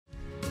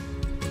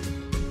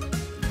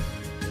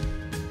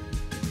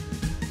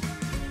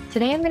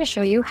Today, I'm going to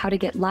show you how to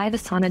get live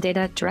Asana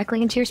data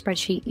directly into your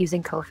spreadsheet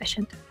using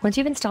Coefficient. Once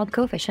you've installed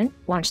Coefficient,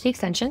 launch the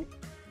extension,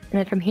 and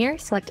then from here,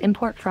 select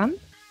Import From.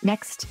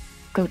 Next,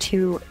 go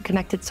to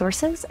Connected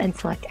Sources and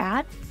select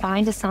Add,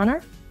 find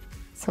Asana,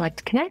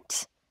 select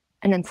Connect,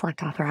 and then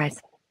select Authorize.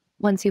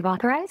 Once you've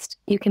authorized,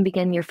 you can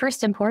begin your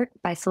first import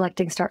by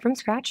selecting Start from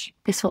Scratch.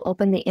 This will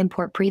open the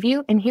import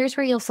preview, and here's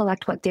where you'll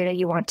select what data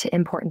you want to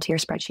import into your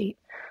spreadsheet.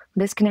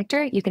 With this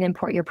connector, you can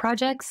import your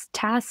projects,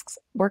 tasks,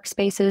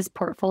 workspaces,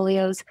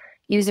 portfolios,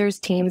 users,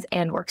 teams,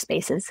 and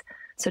workspaces.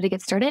 So to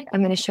get started,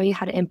 I'm going to show you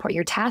how to import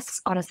your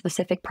tasks on a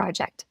specific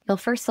project. You'll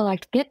first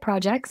select Get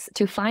Projects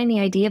to find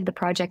the ID of the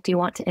project you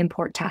want to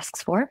import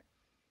tasks for.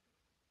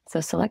 So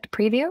select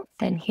Preview.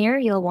 Then here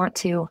you'll want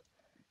to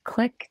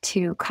click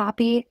to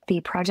copy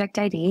the project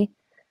ID,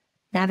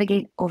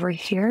 navigate over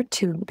here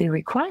to the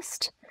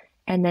request,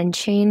 and then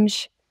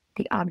change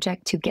the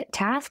object to Get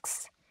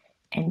Tasks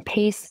and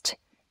paste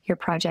your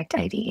project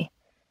ID.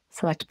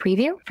 Select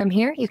Preview. From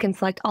here, you can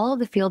select all of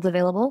the fields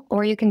available,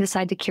 or you can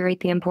decide to curate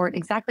the import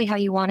exactly how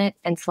you want it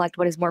and select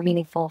what is more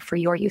meaningful for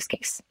your use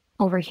case.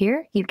 Over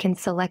here, you can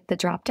select the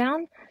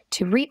dropdown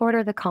to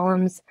reorder the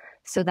columns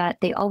so that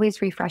they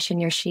always refresh in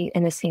your sheet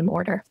in the same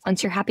order.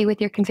 Once you're happy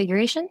with your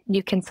configuration,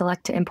 you can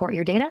select to import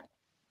your data.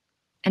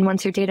 And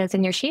once your data is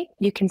in your sheet,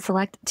 you can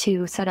select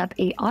to set up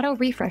a auto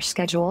refresh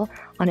schedule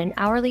on an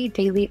hourly,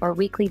 daily, or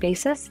weekly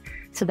basis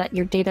so that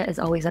your data is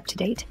always up to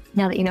date.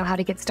 Now that you know how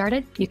to get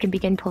started, you can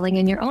begin pulling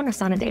in your own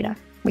Asana data.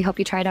 We hope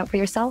you try it out for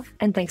yourself,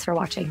 and thanks for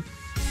watching.